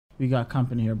We got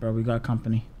company here, bro. We got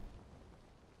company.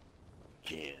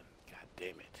 Again. God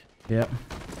damn it. Yep.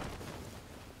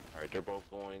 Alright, they're both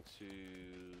going to...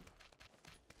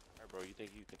 Alright, bro, you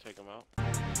think you can take them out?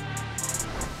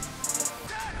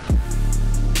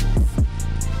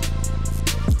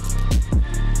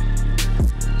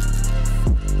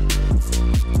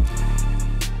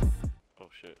 Oh,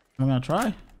 shit. I'm gonna try.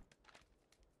 I'm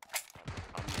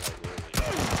like, really...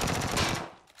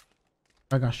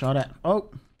 I got shot at.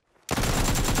 Oh.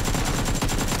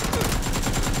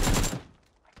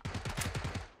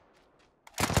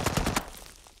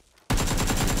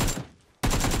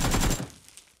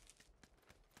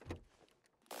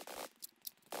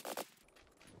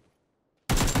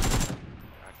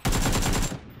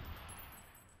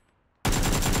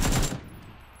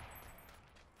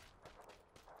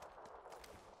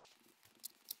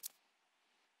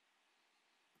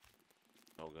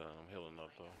 Oh god, I'm healing up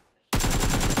though.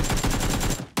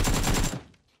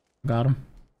 Got him.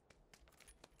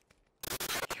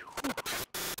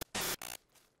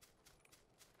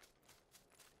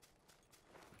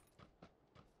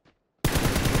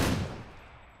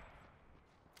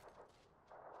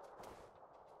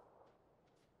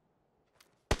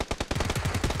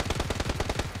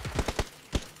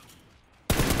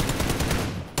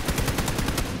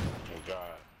 Oh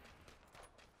god.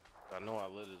 I know I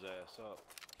lit his ass up.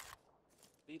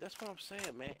 See, that's what I'm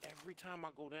saying, man. Every time I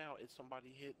go down, it's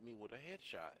somebody hit me with a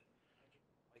headshot.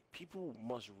 Like, people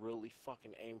must really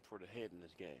fucking aim for the head in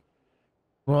this game.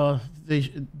 Well,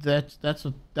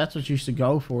 that's what you should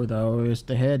go for though, is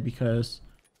the head, because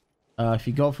if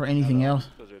you go for anything else,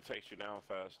 because it takes you down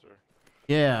faster.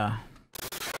 yeah.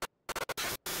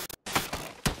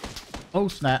 Oh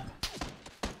snap!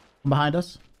 Behind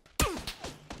us.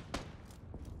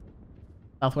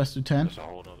 Southwest 210. That's a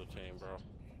whole other team, bro.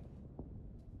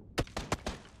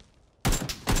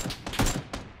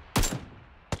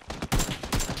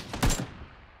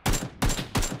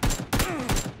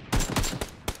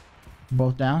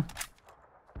 Both down.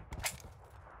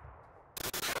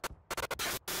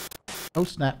 Oh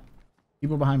snap!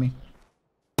 People behind me.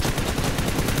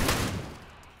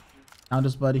 Found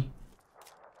us, buddy.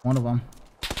 One of them.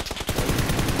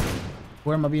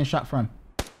 Where am I being shot from?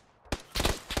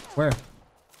 Where?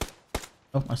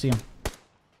 Oh, I see him.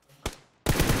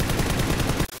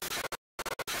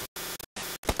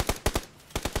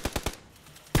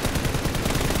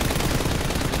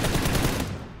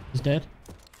 He's dead.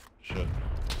 Shit.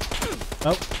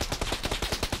 Oh.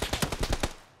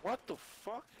 What the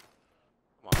fuck?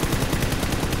 Come on. You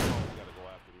gotta go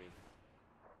after me.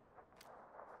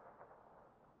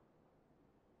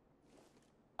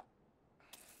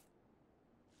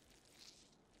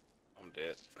 I'm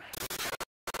dead.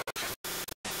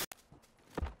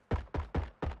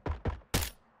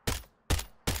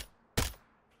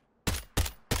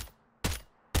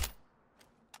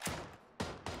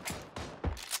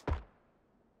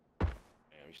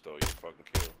 Damn, you stole your fucking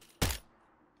kill.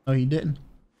 Oh, you didn't?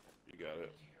 You got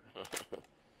it.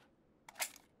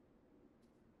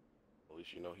 At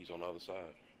least you know he's on the other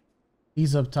side.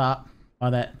 He's up top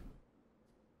by that.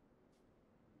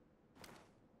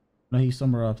 No, he's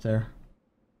somewhere up there.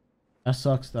 That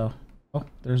sucks though. Oh,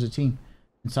 there's a team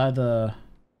inside the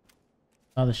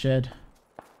shed.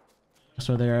 That's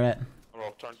where they're at.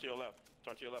 Oh, turn to your left.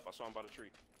 Turn to your left. I saw him by the tree.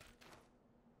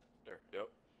 There. Yep.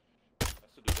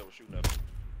 That's the dude that was shooting at me.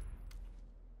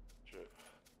 Shit.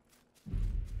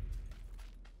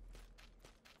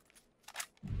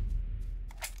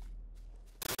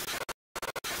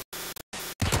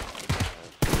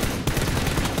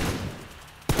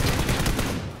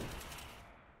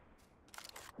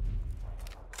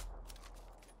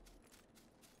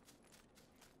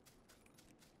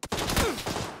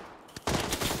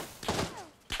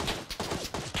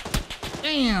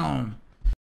 Damn.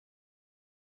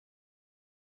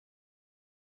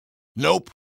 Nope.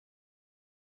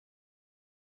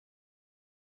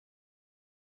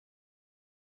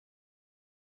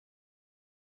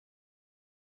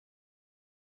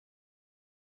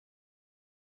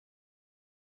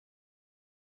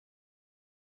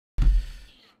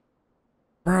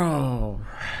 Bro,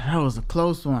 that was a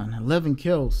close one. 11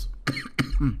 kills.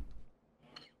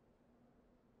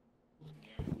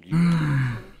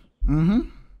 Mm-hmm.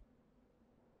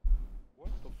 What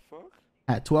the fuck?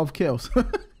 I had 12 kills.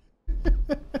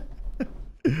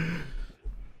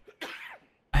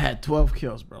 I had 12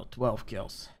 kills, bro. 12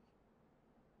 kills.